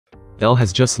Dell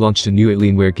has just launched a new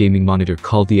Alienware gaming monitor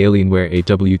called the Alienware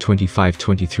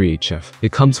AW2523HF.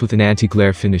 It comes with an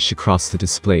anti-glare finish across the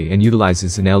display and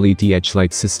utilizes an LED edge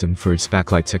light system for its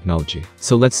backlight technology.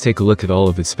 So let's take a look at all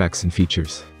of its specs and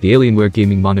features. The Alienware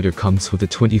gaming monitor comes with a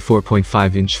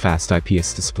 24.5-inch Fast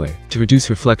IPS display. To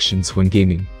reduce reflections when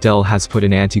gaming, Dell has put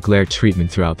an anti-glare treatment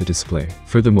throughout the display.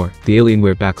 Furthermore, the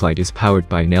Alienware backlight is powered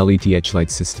by an LED edge light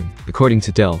system. According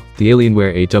to Dell, the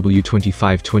Alienware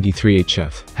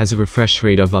AW2523HF has a refresh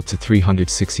rate of up to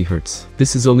 360 Hz.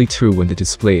 This is only true when the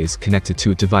display is connected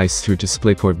to a device through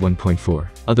DisplayPort 1.4.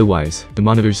 Otherwise, the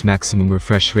monitor's maximum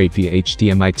refresh rate via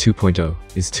HDMI 2.0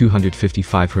 is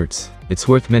 255 Hz. It's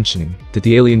worth mentioning that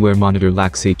the Alienware monitor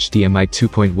lacks HDMI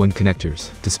 2.1 connectors,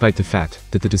 despite the fact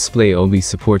that the display only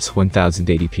supports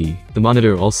 1080p. The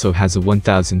monitor also has a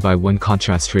 1000:1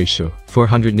 contrast ratio,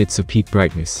 400 nits of peak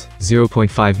brightness,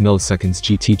 0.5 milliseconds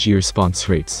GTG response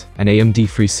rates, and AMD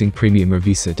FreeSync Premium or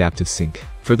VESA Adaptive Sync.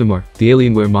 Furthermore, the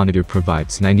Alienware monitor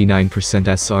provides 99%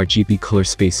 sRGB color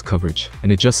space coverage, an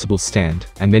adjustable stand,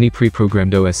 and many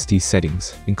pre-programmed OSD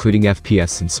settings, including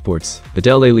FPS and sports. The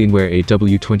Dell Alienware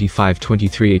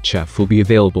AW2523HF will be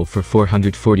available for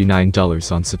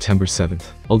 $449 on September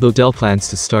 7th. Although Dell plans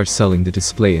to start selling the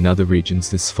display in other regions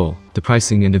this fall, the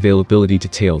pricing and availability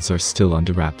details are still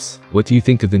under wraps. What do you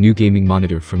think of the new gaming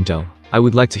monitor from Dell? I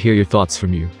would like to hear your thoughts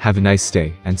from you. Have a nice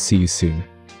day, and see you soon.